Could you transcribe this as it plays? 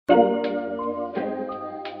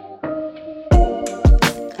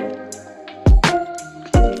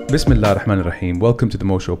Bismillah ar-Rahman ar-Rahim. Welcome to the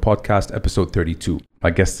Mo Show podcast, episode 32. My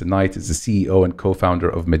guest tonight is the CEO and co-founder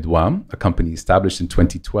of Midwam, a company established in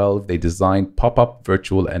 2012. They design pop-up,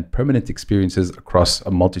 virtual, and permanent experiences across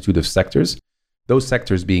a multitude of sectors. Those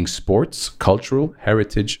sectors being sports, cultural,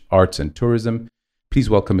 heritage, arts, and tourism. Please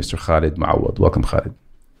welcome Mr. Khalid Muawad. Welcome, Khalid.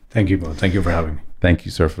 Thank you, Mo. Thank you for having me. Thank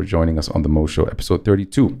you, sir, for joining us on the Mo Show, episode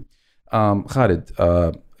 32. Khalid,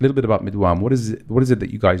 a little bit about Midwam. What is it that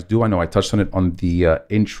you guys do? I know I touched on it on the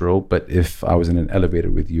intro, but if I was in an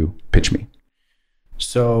elevator with you, pitch me.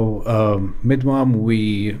 So Midwam,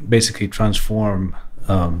 we basically transform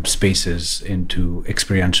spaces into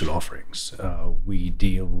experiential offerings. We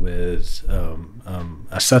deal with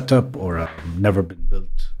a setup or a never been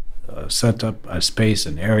built setup, a space,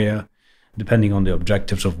 an area, depending on the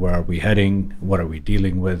objectives of where are we heading, what are we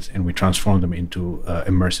dealing with, and we transform them into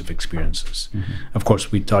immersive experiences. Mm-hmm. Of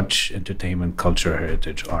course, we touch entertainment, culture,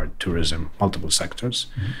 heritage, art, tourism, multiple sectors.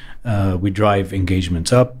 Mm-hmm. We drive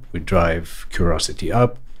engagements up, we drive curiosity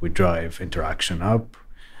up, we drive interaction up,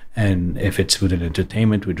 and if it's within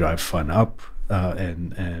entertainment, we drive fun up,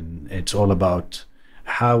 and it's all about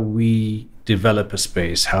how we develop a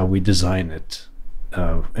space, how we design it,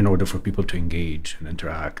 in order for people to engage and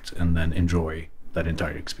interact and then enjoy that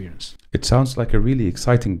entire experience. It sounds like a really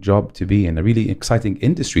exciting job to be in, a really exciting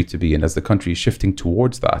industry to be in as the country is shifting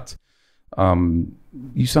towards that.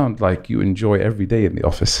 You sound like you enjoy every day in the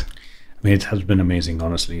office. I mean, it has been amazing,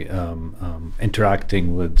 honestly.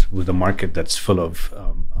 Interacting with a market that's full of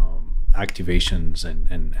activations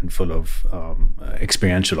and full of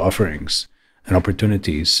experiential offerings and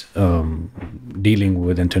opportunities, dealing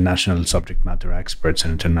with international subject matter experts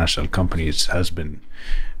and international companies has been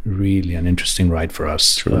really an interesting ride for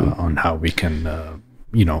us on how we can,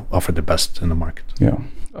 offer the best in the market. Yeah.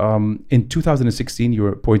 In 2016, you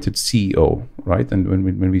were appointed CEO, right? And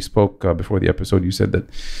when we spoke before the episode, you said that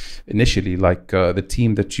initially, the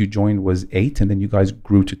team that you joined was 8, and then you guys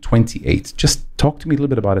grew to 28. Just talk to me a little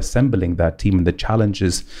bit about assembling that team and the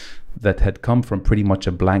challenges that had come from pretty much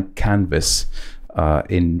a blank canvas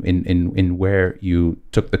in where you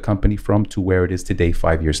took the company from to where it is today,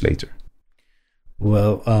 5 years later.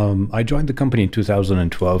 Well, I joined the company in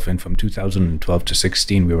 2012, and from 2012 to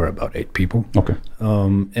 16, we were about 8 people. Okay.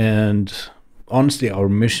 And honestly, our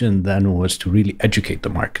mission then was to really educate the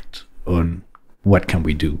market on what can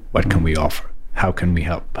we do, what can we offer, how can we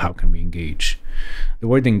help, how can we engage. The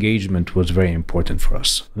word engagement was very important for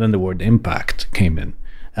us. Then the word impact came in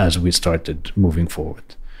as we started moving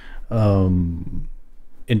forward. In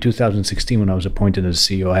 2016, when I was appointed as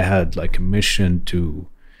CEO, I had a mission to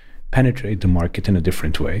penetrate the market in a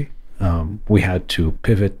different way. We had to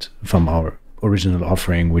pivot from our original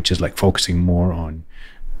offering, which is focusing more on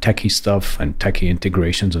techie stuff and techie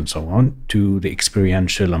integrations and so on, to the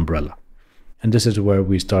experiential umbrella. And this is where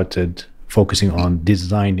we started focusing on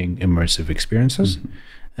designing immersive experiences, mm-hmm.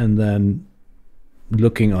 and then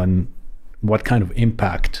looking on what kind of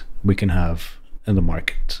impact we can have in the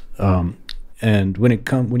market. And when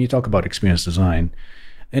you talk about experience design,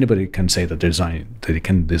 anybody can say that they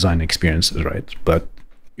can design experiences, right? But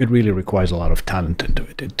it really requires a lot of talent into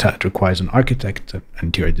it. It requires an architect, an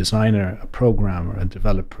interior designer, a programmer, a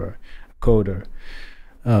developer, a coder,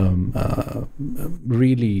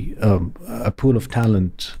 really a pool of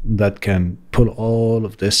talent that can pull all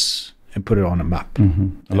of this and put it on a map.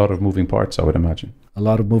 Mm-hmm. A lot of moving parts, I would imagine. A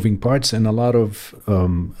lot of moving parts and a lot of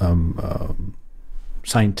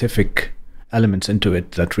scientific elements into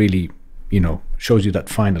it that really, shows you that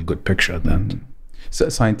final good picture at the end. Mm-hmm. So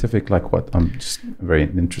scientific, like what? I'm just very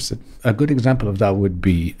interested. A good example of that would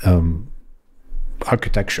be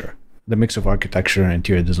architecture. The mix of architecture and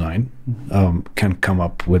interior design can come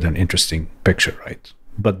up with an interesting picture, right?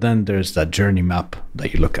 But then there's that journey map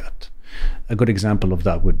that you look at. A good example of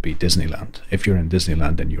that would be Disneyland. If you're in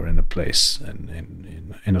Disneyland and you're in a place and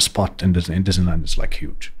in a spot in Disneyland, it's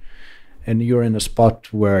huge. And you're in a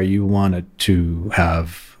spot where you wanted to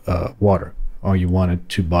have water, or you wanted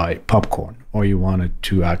to buy popcorn, or you wanted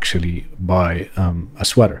to actually buy a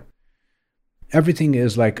sweater. Everything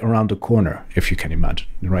is around the corner, if you can imagine,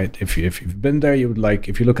 right? If you've been there, you would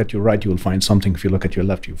if you look at your right, you will find something. If you look at your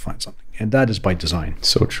left, you'll find something. And that is by design.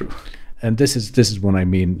 So true. And this is what I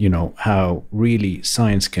mean, how really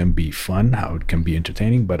science can be fun, how it can be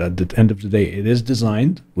entertaining, but at the end of the day, it is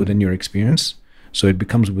designed within your experience. So it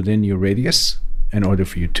becomes within your radius in order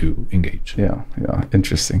for you to engage. Yeah,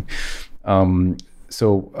 interesting.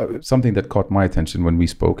 Something that caught my attention when we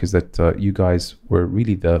spoke is that you guys were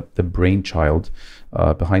really the brainchild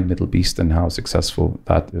behind Middle-based and how successful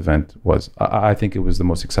that event was. I think it was the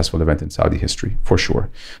most successful event in Saudi history, for sure.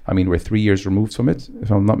 I mean, we're 3 years removed from it,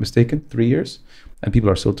 if I'm not mistaken, 3 years, and people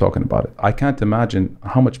are still talking about it. I can't imagine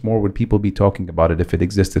how much more would people be talking about it if it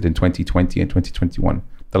existed in 2020 and 2021.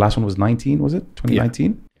 The last one was 19, was it?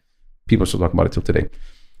 2019? Yeah. People are still talking about it till today.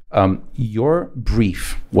 Your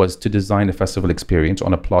brief was to design a festival experience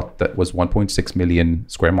on a plot that was 1.6 million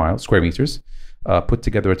square meters, put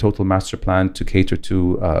together a total master plan to cater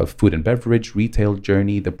to food and beverage, retail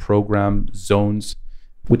journey, the program, zones,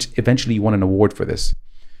 which eventually you won an award for this.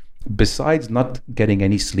 Besides not getting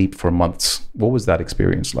any sleep for months, what was that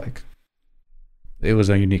experience like? It was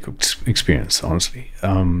a unique experience, honestly.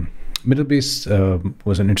 Middle-based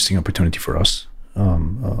was an interesting opportunity for us.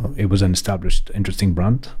 It was an established, interesting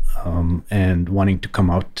brand, and wanting to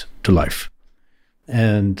come out to life.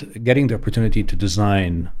 And getting the opportunity to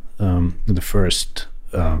design the first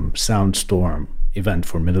Soundstorm event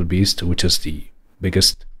for Middle-based, which is the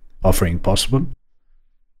biggest offering possible,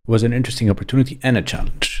 was an interesting opportunity and a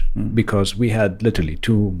challenge, because we had literally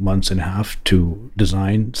 2.5 months to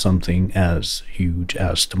design something as huge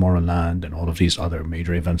as Tomorrowland and all of these other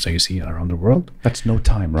major events that you see around the world. That's no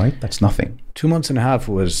time, right? That's nothing. 2.5 months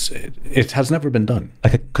was, it has never been done.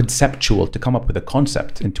 Like a conceptual, to come up with a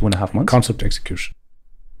concept in 2.5 months? Concept execution.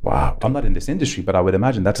 Wow. I'm not in this industry, but I would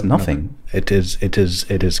imagine that's nothing. It is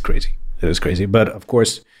crazy. It is crazy. But of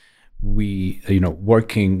course, we,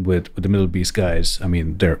 working with the Middle-based guys, I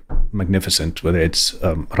mean, they're magnificent, whether it's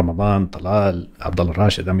Ramadan, Talal, Abdullah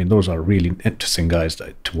Rashid. I mean, those are really interesting guys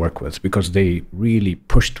to work with, because they really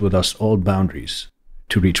pushed with us all boundaries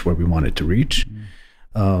to reach where we wanted to reach.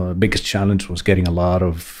 Biggest challenge was getting a lot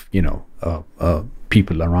of,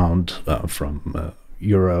 people around from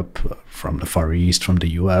Europe, from the Far East, from the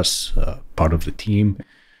US, part of the team.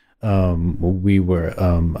 We were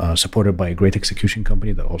supported by a great execution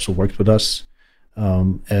company that also worked with us.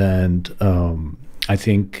 I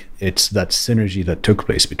think it's that synergy that took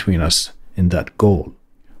place between us in that goal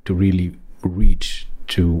to really reach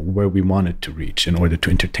to where we wanted to reach in order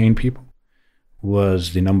to entertain people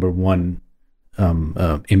was the number one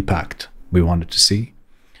impact we wanted to see.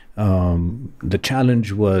 The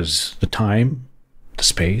challenge was the time, the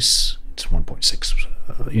space. It's 1.6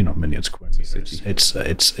 million square meters.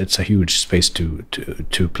 It's a huge space to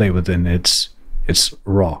play within. It's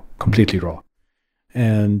raw, completely raw,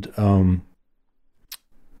 and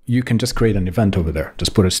you can just create an event over there.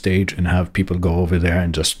 Just put a stage and have people go over there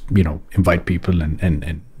and just invite people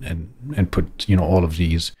and put all of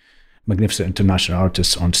these magnificent international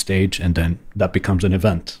artists on stage, and then that becomes an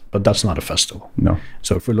event. But that's not a festival. No.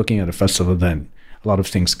 So if we're looking at a festival, then a lot of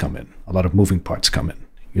things come in, a lot of moving parts come in.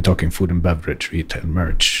 You're talking food and beverage, retail,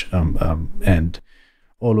 merch, and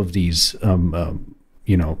all of these,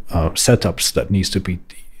 setups that needs to be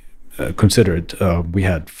considered. We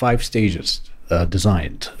had 5 stages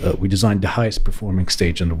designed. We designed the highest performing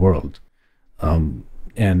stage in the world, and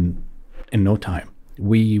in no time,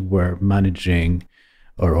 we were managing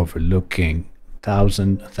or overlooking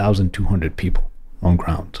 1,200 people on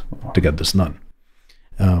ground to get this done.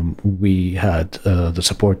 We had the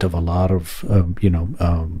support of a lot of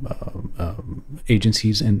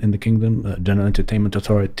agencies in the kingdom. General Entertainment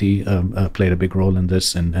Authority played a big role in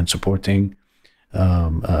this and supporting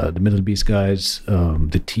the Middle-based guys,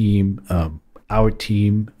 the team, our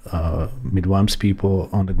team, Midwam's people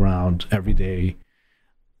on the ground every day.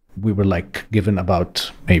 We were given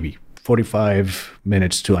about maybe 45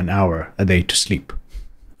 minutes to an hour a day to sleep.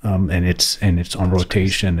 And it's on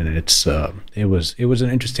rotation, and it was an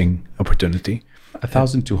interesting opportunity.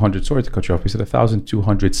 1,200. Sorry to cut you off. You said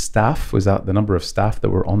 1,200 staff. Was that the number of staff that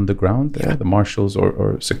were on the ground there? Yeah. The marshals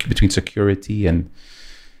or between security and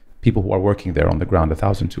people who are working there on the ground.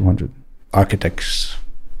 1,200 architects,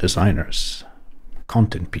 designers,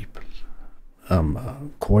 content people,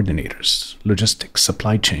 coordinators, logistics,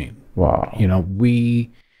 supply chain. Wow.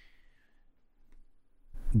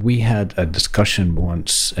 We had a discussion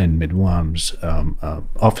once in Midwam's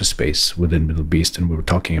office space within Middle-based, and we were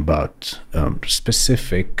talking about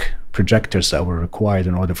specific projectors that were required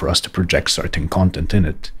in order for us to project certain content in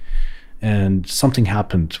it. And something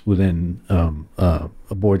happened within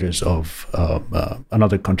borders of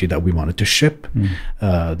another country that we wanted to ship.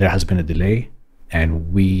 There has been a delay,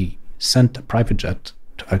 and we sent a private jet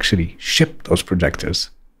to actually ship those projectors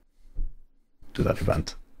to that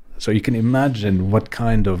event. So you can imagine what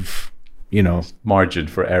kind of, margin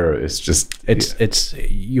for error is just... It's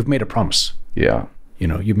you've made a promise. Yeah.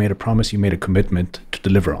 You made a promise, you made a commitment to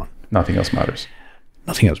deliver on. Nothing else matters.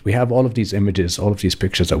 Nothing else. We have all of these images, all of these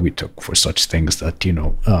pictures that we took for such things that,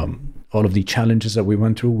 all of the challenges that we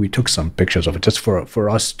went through, we took some pictures of it just for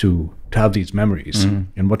us to have these memories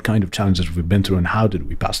and what kind of challenges we've been through and how did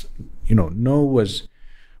we pass it. No was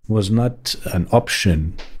not an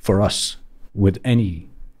option for us with any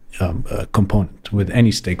component, with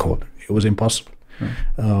any stakeholder. It was impossible.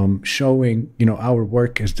 Showing, our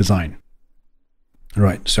work is design.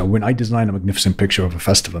 Right. So when I design a magnificent picture of a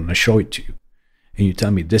festival and I show it to you, and you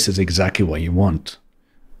tell me this is exactly what you want,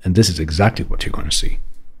 and this is exactly what you're going to see,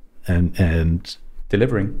 and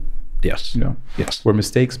delivering. Yes. Yes. Were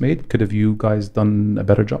mistakes made? Could have you guys done a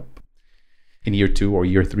better job in year 2 or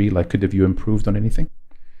year 3? Like, could have you improved on anything?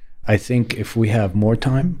 I think if we have more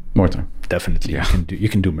time, definitely you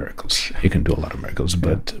can do miracles. You can do a lot of miracles.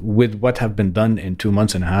 But with what have been done in 2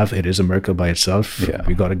 months and a half, it is a miracle by itself. Yeah.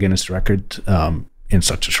 We got a Guinness record in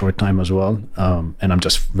such a short time as well. And I'm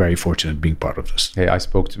just very fortunate being part of this. Hey, I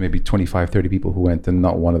spoke to maybe 25, 30 people who went, and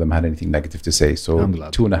not one of them had anything negative to say. So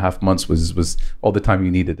 2.5 months was all the time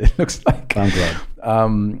you needed, it looks like. I'm glad.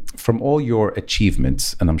 From all your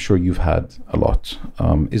achievements, and I'm sure you've had a lot,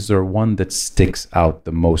 is there one that sticks out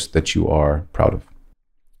the most that you are proud of?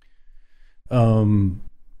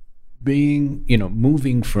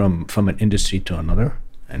 Moving from an industry to another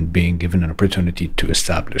and being given an opportunity to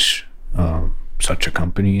establish such a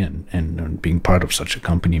company and being part of such a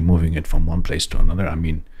company, moving it from one place to another. I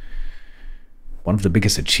mean, one of the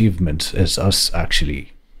biggest achievements is us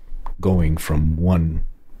actually going from one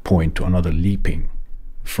point to another, leaping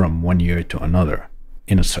from 1 year to another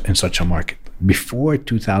in such a market. Before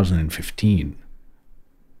 2015,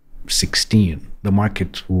 16, the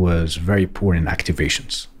market was very poor in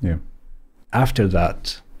activations. Yeah. After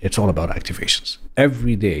that, it's all about activations.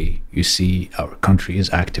 Every day you see our country is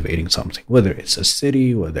activating something, whether it's a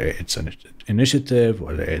city, whether it's an initiative,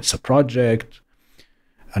 whether it's a project,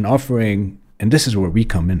 an offering. And this is where we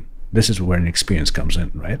come in. This is where an experience comes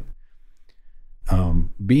in, right?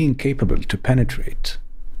 Being capable to penetrate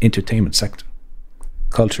entertainment sector,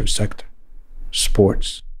 culture sector,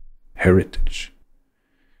 sports, heritage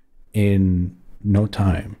in no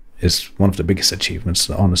time is one of the biggest achievements,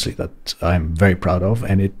 honestly, that I'm very proud of.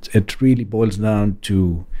 And it really boils down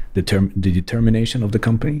to the determination of the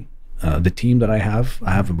company, the team that I have.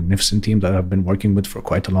 I have a magnificent team that I've been working with for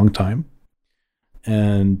quite a long time.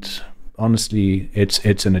 And honestly,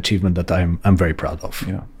 it's an achievement that I'm very proud of.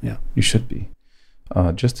 Yeah. You should be.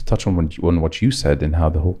 Just to touch on what you said and how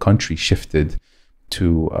the whole country shifted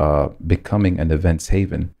to becoming an events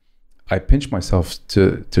haven, I pinch myself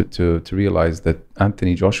to realize that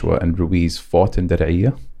Anthony Joshua and Ruiz fought in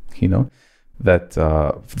Diriyah, that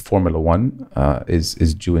Formula One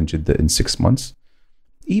is due in Jeddah in 6 months.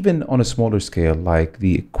 Even on a smaller scale, like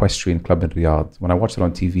the equestrian club in Riyadh, when I watched it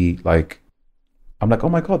on TV, I'm like, oh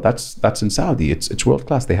my God, that's in Saudi. It's world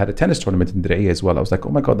class. They had a tennis tournament in Diriyah as well. I was like, oh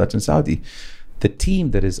my God, that's in Saudi. The team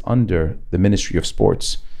that is under the Ministry of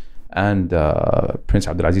Sports and Prince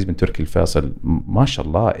Abdulaziz bin Turki Al Faisal,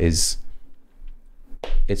 mashallah,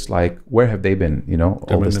 it's like, where have they been,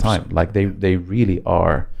 all this time? Like they really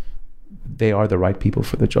are, they are the right people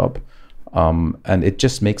for the job. And it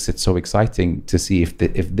just makes it so exciting to see if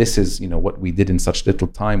this is, what we did in such little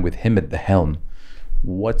time with him at the helm,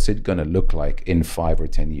 what's it going to look like in 5 or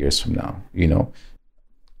 10 years from now,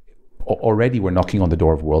 Already we're knocking on the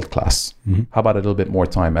door of world class. Mm-hmm. How about a little bit more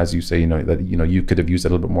time, as you say, you could have used a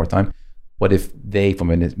little bit more time. What if they, from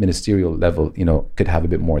a ministerial level, could have a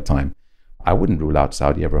bit more time? I wouldn't rule out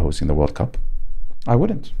Saudi ever hosting the World Cup. I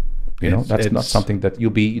wouldn't. That's not something that you'll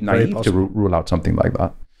be naive to rule out something like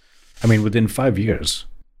that. I mean, within 5 years,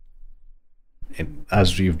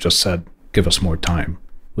 as you've just said, give us more time.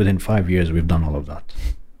 Within 5 years, we've done all of that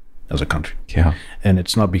as a country. Yeah. And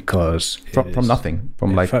it's not because... From nothing.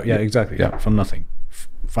 Exactly. Yeah. From nothing.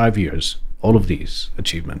 5 years, all of these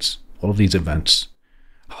achievements, all of these events,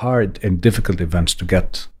 hard and difficult events to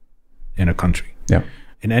get in a country. Yeah.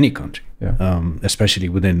 In any country. Yeah. Especially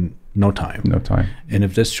within no time. No time. And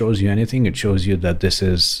if this shows you anything, it shows you that this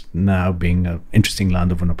is now being an interesting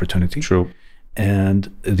land of an opportunity. True. And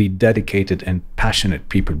the dedicated and passionate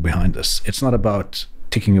people behind us. It's not about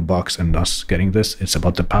ticking a box and us getting this. It's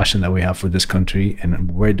about the passion that we have for this country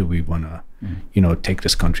and where do we want to, take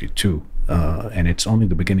this country to. And it's only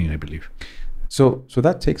the beginning, I believe. So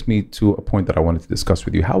that takes me to a point that I wanted to discuss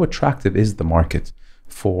with you. How attractive is the market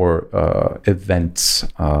for events,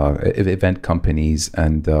 event companies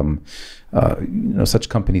and, such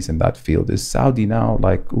companies in that field? Is Saudi now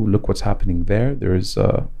like, ooh, look what's happening there? There's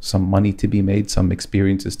some money to be made, some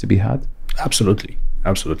experiences to be had? Absolutely.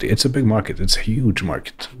 It's a big market. It's a huge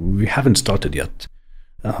market. We haven't started yet.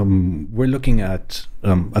 we're looking at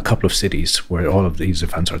a couple of cities where all of these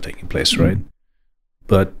events are taking place, right?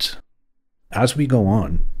 But as we go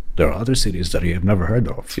on, there are other cities that you have never heard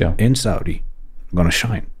of in Saudi going to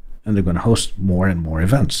shine, and they're going to host more and more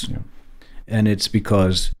events. And it's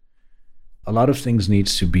because a lot of things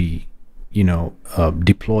needs to be,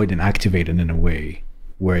 deployed and activated in a way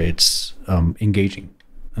where it's engaging.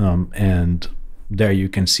 And there you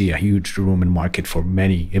can see a huge room and market for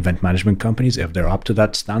many event management companies. If they're up to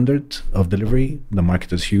that standard of delivery, the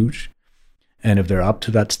market is huge. And if they're up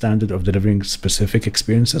to that standard of delivering specific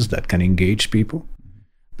experiences that can engage people,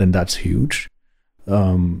 then that's huge.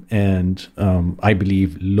 And I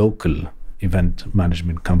believe local event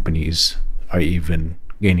management companies are even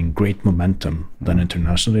gaining great momentum than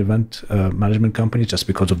international event management companies, just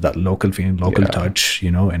because of that local feeling, local touch,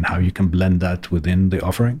 and how you can blend that within the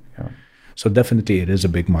offering. So definitely it is a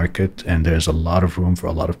big market, and there's a lot of room for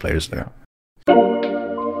a lot of players there.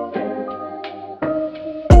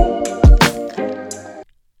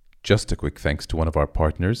 Just a quick thanks to one of our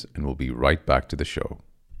partners, and we'll be right back to the show.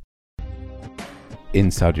 In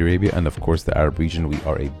Saudi Arabia and of course the Arab region, we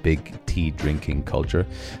are a big tea drinking culture.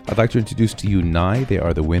 I'd like to introduce to you Nai. They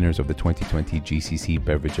are the winners of the 2020 GCC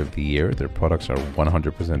Beverage of the Year. Their products are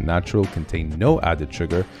 100% natural, contain no added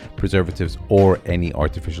sugar, preservatives, or any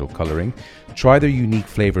artificial coloring. Try their unique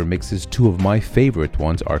flavor mixes. Two of my favorite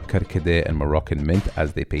ones are Karkade and Moroccan Mint,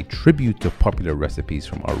 as they pay tribute to popular recipes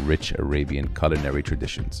from our rich Arabian culinary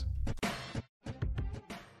traditions.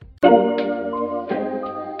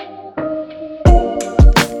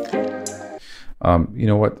 You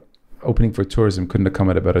know what? Opening for tourism couldn't have come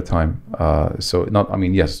at a better time.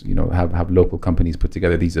 Yes, have local companies put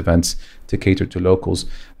together these events to cater to locals,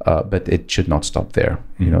 but it should not stop there.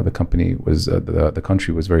 The company was, the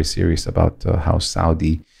country was very serious about how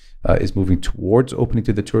Saudi is moving towards opening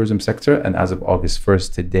to the tourism sector. And as of August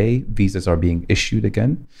 1st today, visas are being issued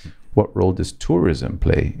again. What role does tourism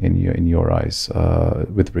play in your eyes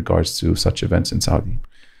with regards to such events in Saudi?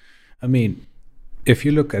 I mean, if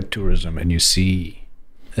you look at tourism and you see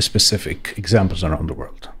specific examples around the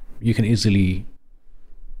world, you can easily,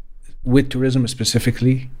 with tourism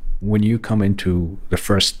specifically, when you come into the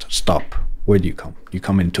first stop, where do you come? You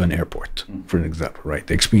come into an airport, for an example, right?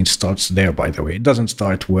 The experience starts there, by the way. It doesn't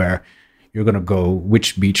start where you're going to go,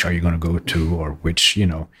 which beach are you going to go to, or which,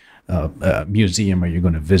 museum are you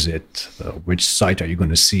going to visit, which site are you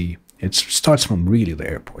going to see. It starts from really the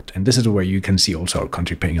airport. And this is where you can see also our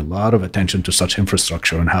country paying a lot of attention to such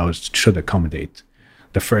infrastructure and how it should accommodate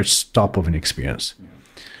the first stop of an experience.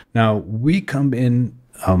 Now, we come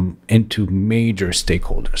into major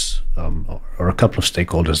stakeholders, or a couple of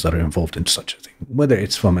stakeholders that are involved in such a thing, whether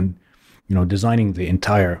it's from designing the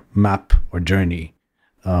entire map or journey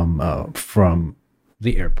from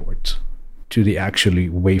the airport to the actually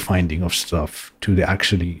wayfinding of stuff, to the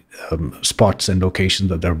actually spots and locations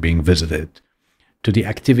that are being visited, to the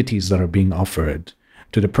activities that are being offered,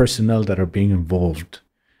 to the personnel that are being involved,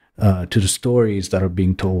 to the stories that are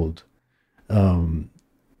being told.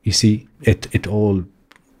 You see, it all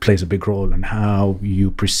plays a big role in how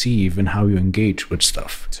you perceive and how you engage with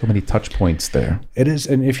stuff. So many touch points there. It is,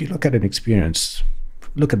 and if you look at an experience,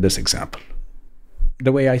 look at this example.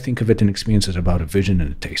 The way I think of it, an experience is about a vision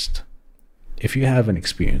and a taste. If you have an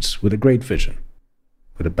experience with a great vision,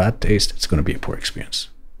 with a bad taste, it's going to be a poor experience.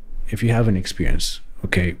 If you have an experience,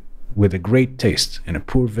 with a great taste and a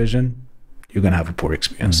poor vision, you're going to have a poor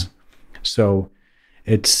experience. So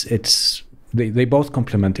they both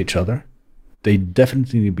complement each other. They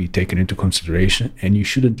definitely need to be taken into consideration, and you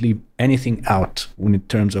shouldn't leave anything out in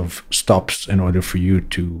terms of stops in order for you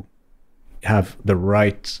to have the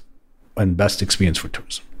right and best experience for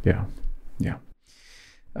tourism. Yeah.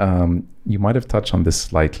 You might have touched on this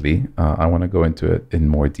slightly. I want to go into it in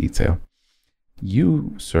more detail.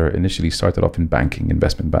 You, sir, initially started off in banking,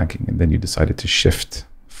 investment banking, and then you decided to shift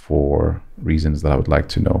for reasons that I would like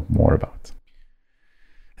to know more about.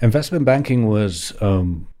 Investment banking was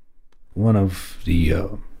one of the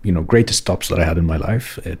greatest stops that I had in my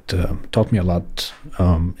life. It taught me a lot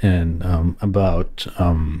about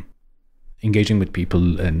engaging with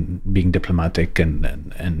people and being diplomatic and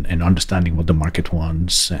understanding what the market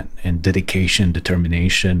wants, and dedication,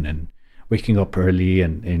 determination, and waking up early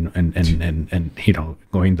and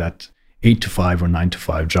going that 8 to 5 or 9 to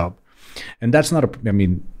 5 job. And that's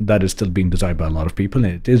that is still being desired by a lot of people,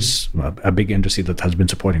 and it is a big industry that has been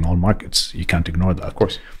supporting all markets. You can't ignore that. Of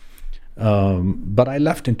course. But I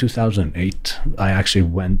left in 2008. I actually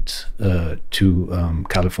went to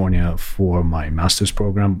California for my master's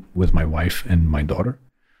program with my wife and my daughter.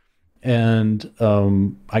 And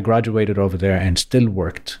I graduated over there and still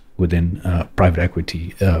worked within private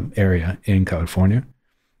equity area in California.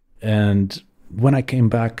 And when I came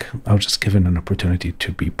back, I was just given an opportunity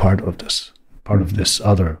to be part of this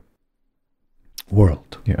other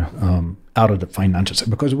world, out of the financial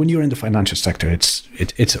sector. Because when you're in the financial sector,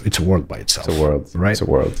 it's a world by itself. It's a world, right? It's a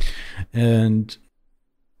world. And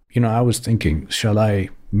I was thinking, shall I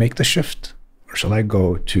make the shift, or shall I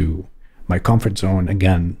go to my comfort zone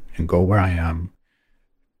again and go where I am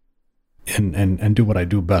and do what I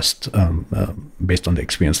do best, based on the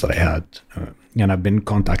experience that I had. And I've been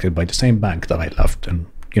contacted by the same bank that I left, and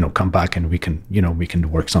come back and we can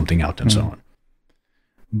work something out and so on.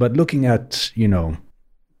 But looking at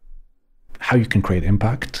how you can create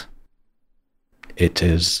impact, it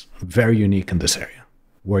is very unique in this area,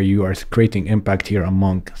 where you are creating impact here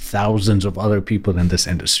among thousands of other people in this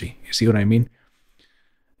industry. You see what I mean?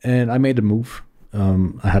 And I made a move.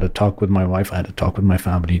 I had a talk with my wife. I had a talk with my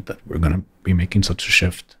family that we're going to be making such a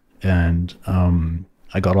shift. And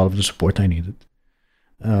I got all of the support I needed.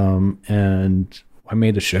 And I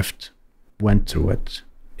made the shift, went through it.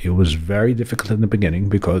 It was very difficult in the beginning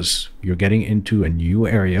because you're getting into a new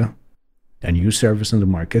area, a new service in the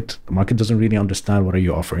market. The market doesn't really understand what are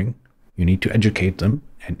you offering. You need to educate them.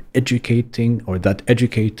 And education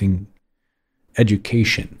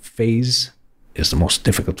phase is the most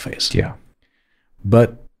difficult phase. Yeah.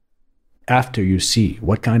 But after you see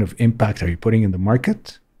what kind of impact are you putting in the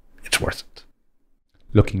market, it's worth it.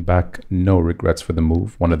 Looking back, no regrets for the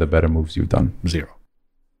move. One of the better moves you've done. Zero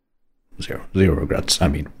regrets.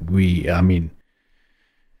 When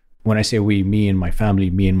I say we, me and my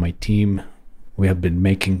family, me and my team, we have been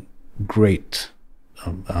making great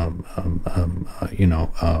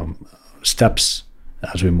steps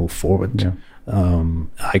as we move forward. Yeah.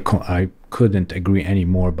 I couldn't agree any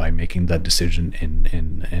more by making that decision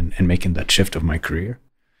and making that shift of my career.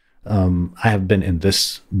 I have been in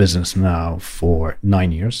this business now for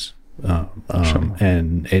 9 years,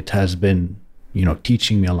 and it has been,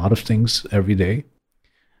 teaching me a lot of things every day.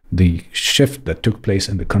 The shift that took place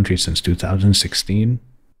in the country since 2016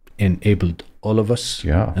 enabled all of us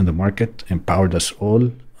in the market, empowered us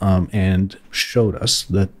all, and showed us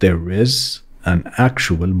that there is an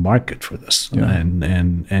actual market for this. And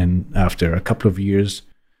after a couple of years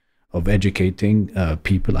of educating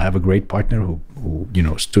people, I have a great partner who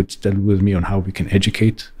stood still with me on how we can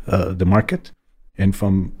educate the market. And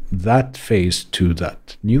from that phase to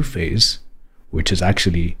that new phase, which is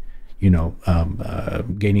actually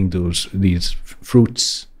gaining these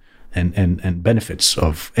fruits and benefits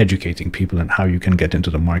of educating people and how you can get into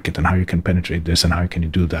the market and how you can penetrate this and how can you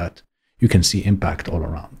do that, you can see impact all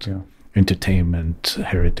around. Yeah. Entertainment,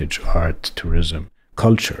 heritage, art, tourism,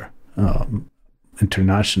 culture,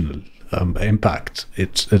 international impact.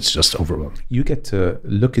 It's just overwhelming. You get to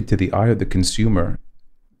look into the eye of the consumer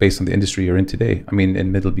based on the industry you're in today. I mean,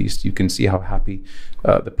 in Middle-based, you can see how happy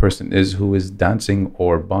the person is who is dancing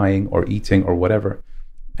or buying or eating or whatever.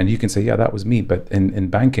 And you can say, yeah, that was me. But in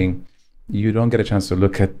banking, you don't get a chance to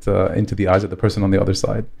look at into the eyes of the person on the other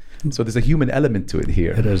side. So there's a human element to it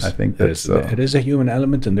here. It is. I think it is a human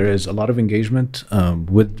element, and there is a lot of engagement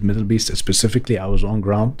with Middle-based specifically. I was on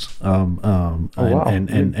ground,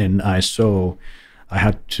 and I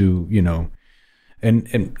had to,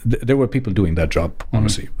 and there were people doing that job,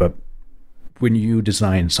 honestly. But when you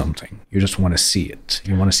design something, you just want to see it.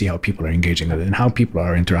 You want to see how people are engaging with it and how people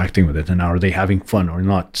are interacting with it, and are they having fun or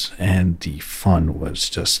not? And the fun was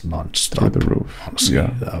just nonstop. Through the roof. Honestly,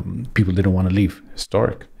 people didn't want to leave.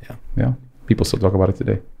 Historic. Yeah. People still talk about it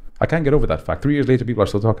today. I can't get over that fact. 3 years later, people are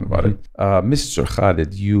still talking about it. Mr.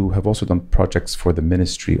 Khalid, you have also done projects for the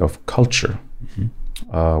Ministry of Culture.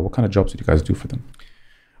 What kind of jobs did you guys do for them?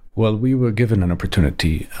 Well, we were given an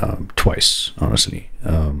opportunity twice, honestly,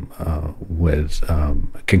 with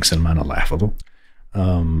King Salman Al-Hafidh,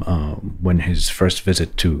 when his first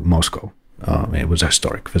visit to Moscow. It was a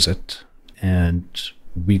historic visit, and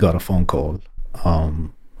we got a phone call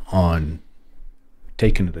on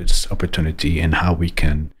taking this opportunity and how we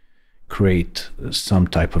can create some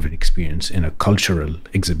type of an experience in a cultural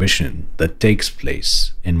exhibition that takes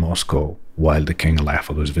place in Moscow while the King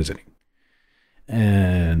Al-Hafidh was visiting.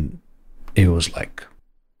 And it was like,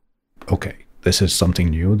 okay, this is something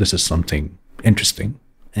new, this is something interesting,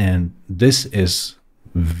 and this is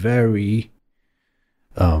very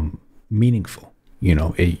meaningful.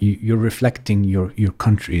 You're reflecting your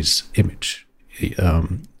country's image.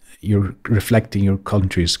 You're reflecting your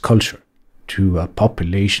country's culture to a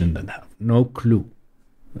population that have no clue,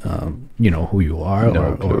 who you are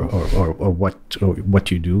or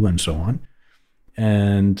what you do and so on.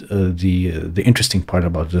 And the interesting part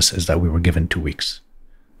about this is that we were given 2 weeks.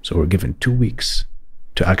 So we're given 2 weeks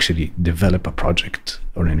to actually develop a project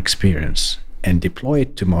or an experience and deploy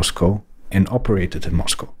it to Moscow and operate it in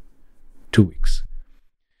Moscow. 2 weeks.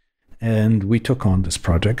 And we took on this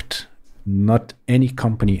project. Not any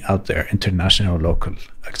company out there, international or local,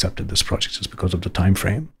 accepted this project just because of the time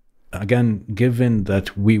frame. Again, given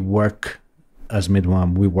that we work as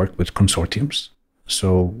Midwam, we work with consortiums.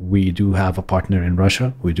 So we do have a partner in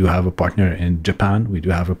Russia, we do have a partner in Japan, we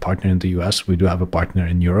do have a partner in the US, we do have a partner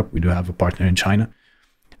in Europe, we do have a partner in China.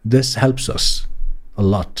 This helps us a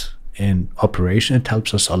lot in operation. It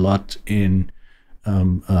helps us a lot in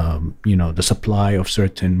the supply of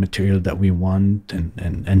certain material that we want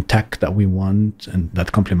and tech that we want, and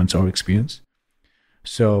that complements our experience.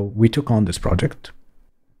 So we took on this project.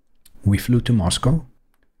 We flew to Moscow.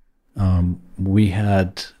 We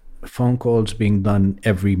had phone calls being done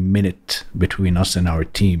every minute between us and our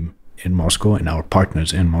team in Moscow and our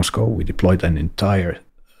partners in Moscow. We deployed an entire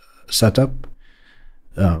setup,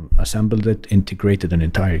 assembled it, integrated an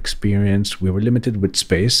entire experience. We were limited with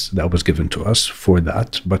space that was given to us for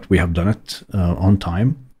that, but we have done it on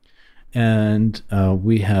time. And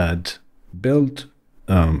we had built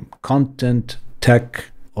content,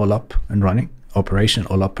 tech, all up and running, operation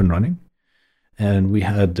all up and running. And we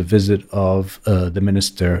had the visit of the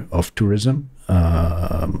Minister of Tourism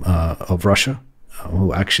of Russia,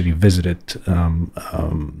 who actually visited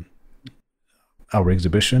our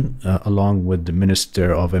exhibition, along with the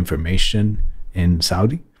Minister of Information in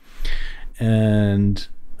Saudi. And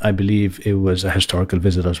I believe it was a historical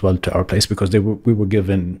visit as well to our place, because they were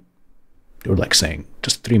like saying,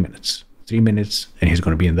 just 3 minutes, and he's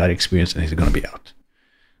going to be in that experience and he's going to be out.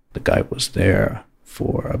 The guy was there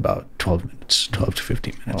for about 12 to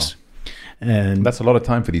 15 minutes. Wow. And that's a lot of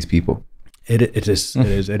time for these people. It is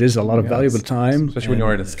a lot of valuable time. Especially when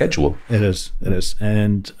you're in a schedule. It is.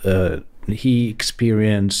 And he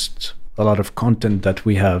experienced a lot of content that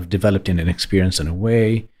we have developed in an experience in a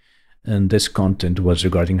way. And this content was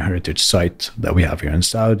regarding a heritage site that we have here in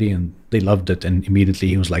Saudi, and they loved it. And immediately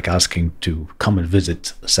he was like asking to come and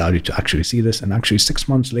visit Saudi to actually see this. And actually 6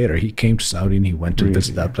 months later, he came to Saudi and he went to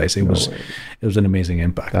visit that place. It was an amazing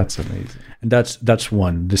impact. That's amazing. And that's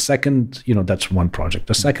one. The second, that's one project.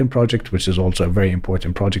 The second project, which is also a very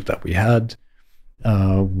important project that we had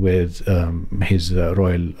with His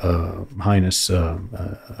Royal Highness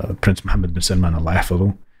Prince Mohammed bin Salman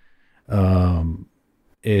Al-Yahfadhu,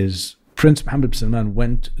 is Prince Mohammed bin Salman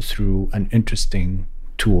went through an interesting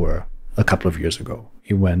tour a couple of years ago.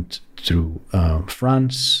 He went through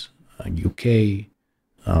France, UK,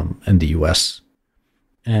 and the US.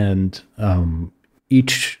 And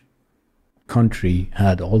each country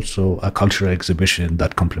had also a cultural exhibition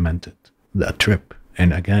that complemented that trip.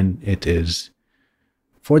 And again, it is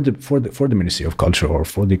for the Ministry of Culture, or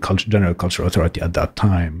for the General Cultural Authority at that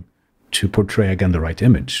time, to portray again the right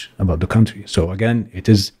image about the country. So again, it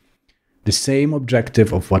is the same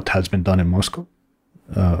objective of what has been done in Moscow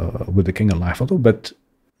with the King Al-Yahfadhu, but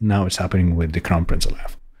now it's happening with the Crown Prince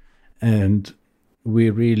Al-Yahfadhu. And we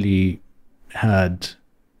really had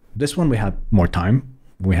this one. We had more time.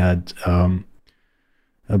 We had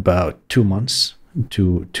about 2 months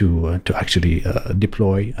to actually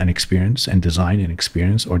deploy an experience and design an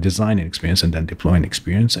experience, or design an experience and then deploy an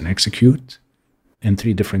experience and execute in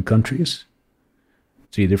 3 different countries,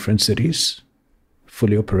 3 different cities,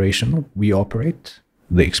 fully operational. We operate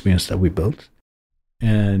the experience that we built,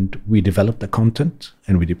 and we develop the content,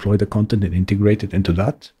 and we deploy the content and integrate it into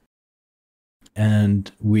that.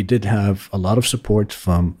 And we did have a lot of support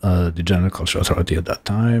from the General Cultural Authority at that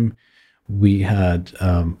time. We had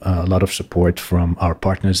a lot of support from our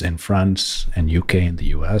partners in France and UK and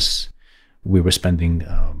the US. We were spending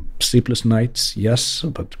sleepless nights, yes,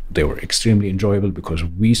 but they were extremely enjoyable, because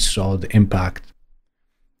we saw the impact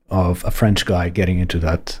of a French guy getting into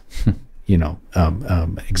that,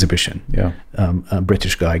 exhibition. Yeah. A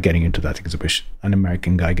British guy getting into that exhibition, an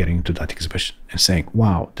American guy getting into that exhibition, and saying,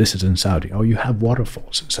 "Wow, this is in Saudi. Oh, you have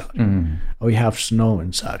waterfalls in Saudi. Oh, you have snow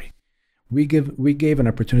in Saudi." We gave an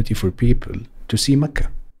opportunity for people to see Mecca,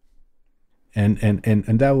 and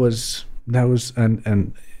that was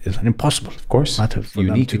it's an impossible, of course,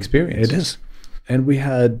 unique experience. It is. And we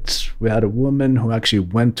had a woman who actually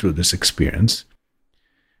went through this experience,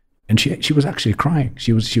 and she was actually crying.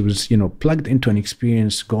 She was plugged into an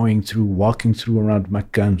experience, walking through around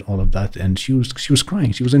Mecca and all of that, and she was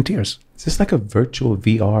crying. She was in tears. Is this like a virtual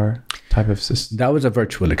VR type of system? That was a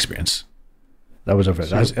virtual experience. That was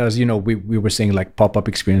as you know, we were saying like pop-up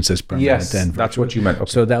experiences permanent. Yes, and that's what you meant. Okay.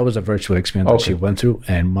 So that was a virtual experience that she went through,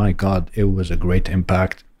 and my God, it was a great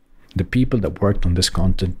impact. The people that worked on this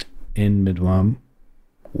content in Midwam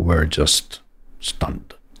were just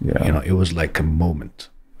stunned. Yeah. You know, it was like a moment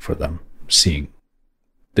for them, seeing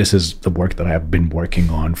this is the work that I have been working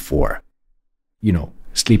on for, you know,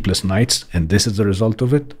 sleepless nights, and this is the result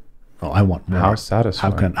of it. Oh, I want more. How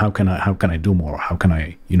satisfying. How can I do more? How can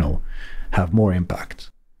I, you know, have more impact?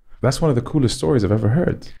 That's one of the coolest stories I've ever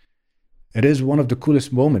heard. It is one of the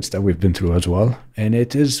coolest moments that we've been through as well. And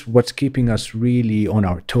it is what's keeping us really on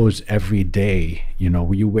our toes every day. You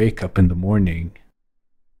know, you wake up in the morning,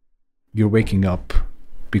 you're waking up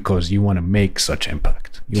because you want to make such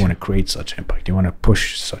impact. You want to create such impact. You want to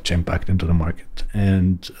push such impact into the market.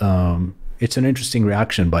 And it's an interesting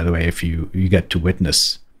reaction, by the way, if you get to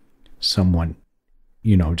witness someone,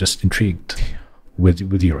 you know, just intrigued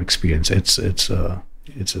with your experience. It's a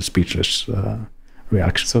speechless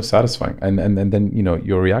reaction. So satisfying. And then, you know,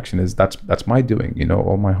 your reaction is that's my doing, you know,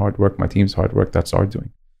 all my hard work, my team's hard work, that's our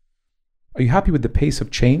doing. Are you happy with the pace of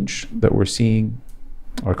change that we're seeing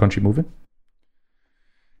our country moving?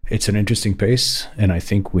 It's an interesting pace, and I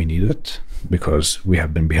think we need it because we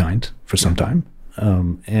have been behind for some time.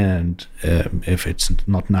 And if it's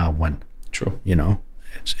not now, when? True. You know,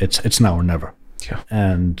 it's now or never. Yeah.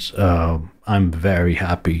 And I'm very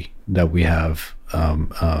happy that we have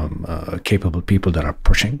capable people that are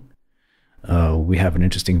pushing. We have an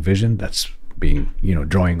interesting vision that's being, you know,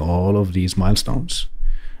 drawing all of these milestones.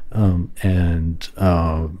 And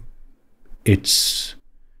it's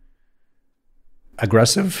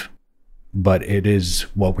aggressive, but it is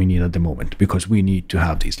what we need at the moment, because we need to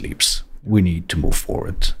have these leaps. We need to move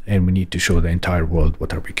forward, and we need to show the entire world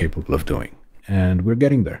what are we capable of doing. And we're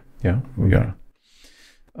getting there. Yeah, we are.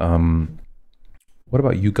 What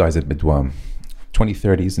about you guys at Midwam?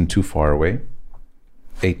 2030 isn't too far away,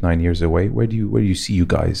 8-9 years away. Where do you see you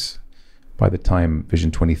guys by the time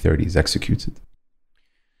Vision 2030 is executed?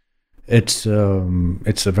 It's a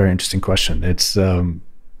very interesting question. It's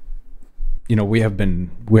you know, we have been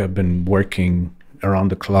working around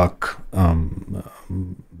the clock,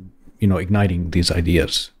 you know, igniting these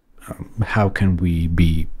ideas. How can we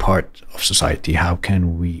be part of society? How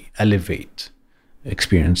can we elevate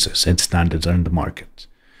experiences and standards in the market?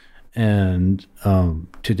 And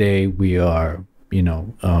today we are, you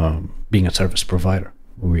know, being a service provider.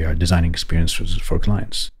 We are designing experiences for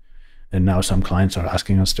clients. And now some clients are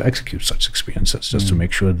asking us to execute such experiences just to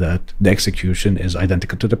make sure that the execution is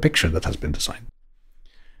identical to the picture that has been designed.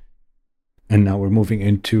 And now we're moving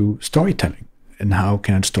into storytelling. And how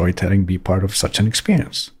can storytelling be part of such an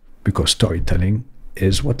experience? Because storytelling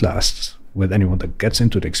is what lasts with anyone that gets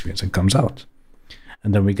into the experience and comes out.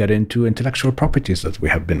 And then we get into intellectual properties that we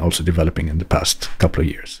have been also developing in the past couple of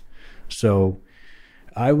years. So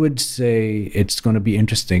I would say it's going to be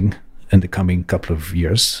interesting in the coming couple of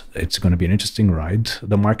years. It's going to be an interesting ride.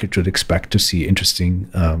 The market should expect to see interesting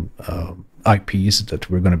IPs that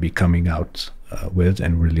we're going to be coming out with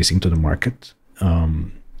and releasing to the market.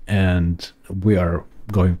 And we are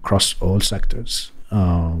going across all sectors.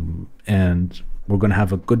 And we're going to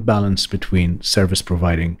have a good balance between service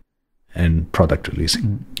providing and product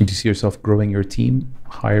releasing. Do you see yourself growing your team,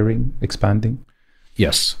 hiring, expanding?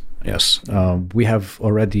 Yes. We have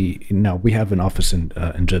already, now we have an office in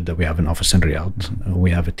Jeddah, we have an office in Riyadh,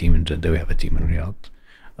 we have a team in Jeddah, we have a team in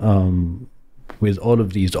Riyadh. With all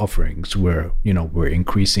of these offerings, we're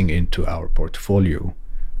increasing into our portfolio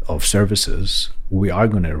of services. We are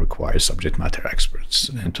going to require subject matter experts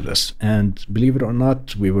into this. And believe it or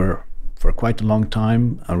not, we were for quite a long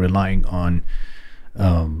time relying on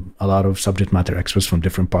a lot of subject matter experts from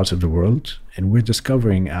different parts of the world. And we're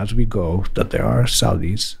discovering as we go that there are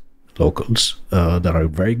Saudis, locals, that are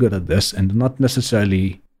very good at this and not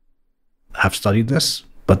necessarily have studied this,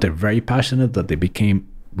 but they're very passionate that they became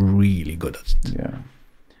really good at it. Yeah.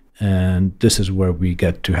 And this is where we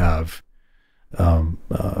get to have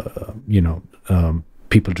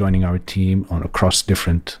people joining our team on across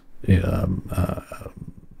different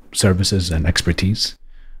services and expertise,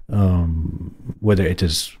 whether it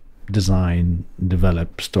is design,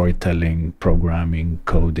 develop, storytelling, programming,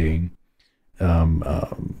 coding,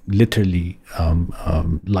 literally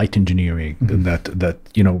light engineering, that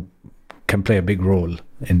can play a big role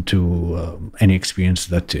into any experience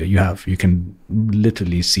that you have. You can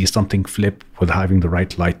literally see something flip with having the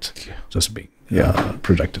right light just being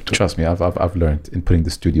projected to. Trust me, I've learned in putting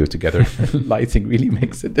the studio together, lighting really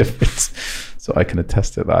makes a difference. So I can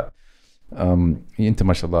attest to that. Into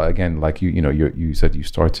mashallah, again, like you said you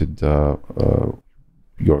started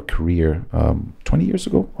your career 20 years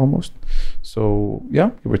ago almost. So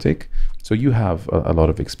yeah, give or take. So you have a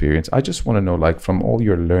lot of experience. I just want to know, like, from all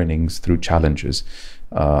your learnings through challenges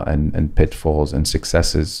and pitfalls and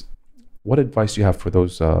successes, what advice do you have for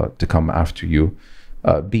those to come after you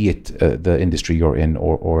be it the industry you're in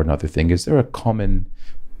or another thing, is there a common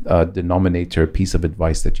denominator piece of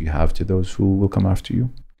advice that you have to those who will come after you?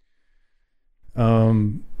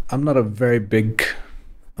 I'm not a very big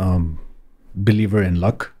believer in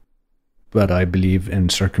luck, but I believe in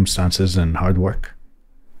circumstances and hard work.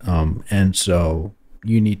 And so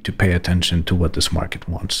you need to pay attention to what this market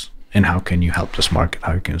wants and how can you help this market,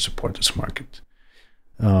 how you can support this market,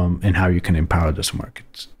 and how you can empower this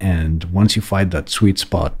market. And once you find that sweet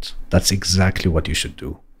spot, that's exactly what you should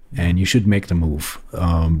do. And you should make the move,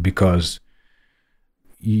 because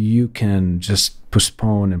you can just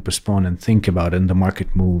postpone and think about it, and the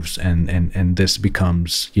market moves, and this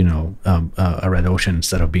becomes, a red ocean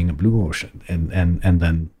instead of being a blue ocean, and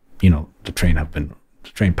then the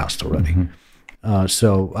train passed already.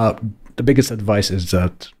 So the biggest advice is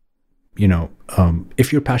that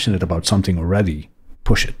if you're passionate about something already,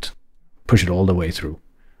 push it all the way through,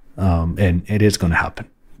 and it is going to happen.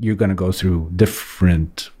 You're going to go through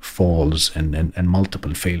different falls and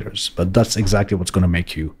multiple failures, but that's exactly what's going to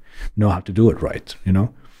make you know how to do it right,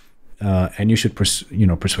 and you should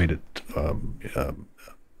persuade it,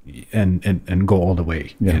 and go all the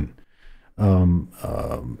way in.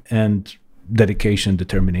 And dedication,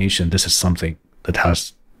 determination, this is something that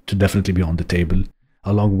has to definitely be on the table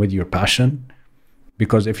along with your passion,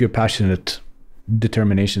 because if you're passionate,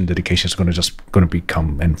 determination, dedication is going to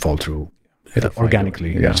become and fall through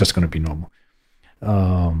organically. It's just going to be normal.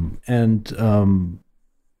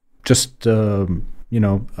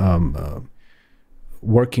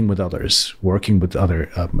 Working with others, working with other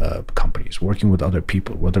companies, working with other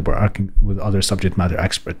people, whether we're working with other subject matter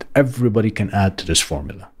experts, everybody can add to this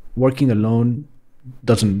formula. Working alone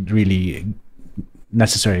doesn't really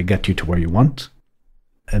necessarily get you to where you want.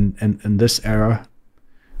 And in this era,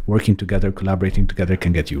 working together, collaborating together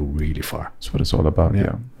can get you really far. That's what it's all about,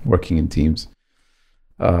 working in teams.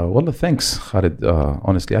 Well, thanks, Khalid.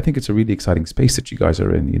 Honestly, I think it's a really exciting space that you guys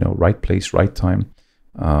are in, right place, right time.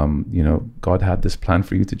 God had this plan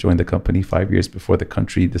for you to join the company 5 years before the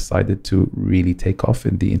country decided to really take off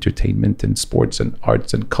in the entertainment and sports and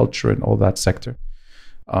arts and culture and all that sector.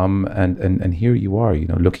 And here you are,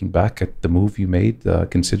 looking back at the move you made,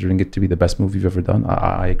 considering it to be the best move you've ever done.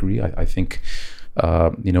 I agree. I think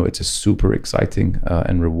it's a super exciting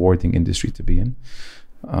and rewarding industry to be in.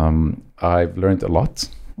 I've learned a lot,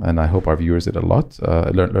 and I hope our viewers did a lot.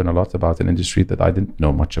 Learn a lot about an industry that I didn't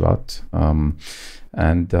know much about,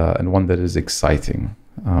 and one that is exciting.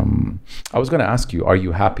 I was going to ask you, are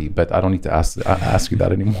you happy? But I don't need to ask you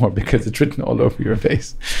that anymore because it's written all over your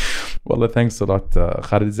face. Well, thanks a lot,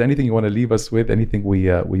 Khalid. Is there anything you want to leave us with? Anything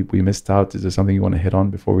we missed out? Is there something you want to hit on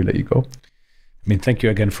before we let you go? Thank you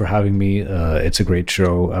again for having me. It's a great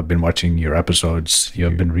show. I've been watching your episodes. You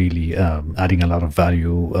have been really adding a lot of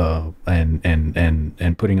value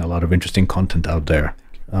and putting a lot of interesting content out there,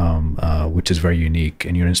 which is very unique.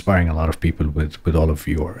 And you're inspiring a lot of people with all of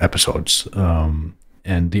your episodes.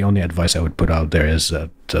 And the only advice I would put out there is that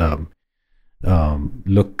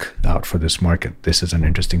look out for this market. This is an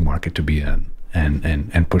interesting market to be in,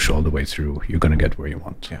 and push all the way through. You're going to get where you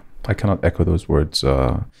want. Yeah, I cannot echo those words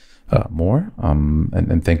more.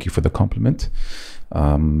 And thank you for the compliment.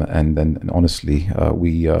 And honestly,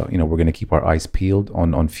 we're going to keep our eyes peeled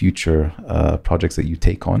on future projects that you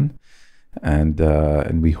take on.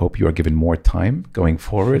 And we hope you are given more time going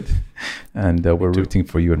forward, and we're rooting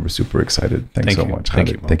for you, and we're super excited. Thanks so much.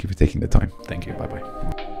 Thank you. Thank you for taking the time. Thank you.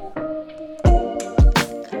 Bye-bye.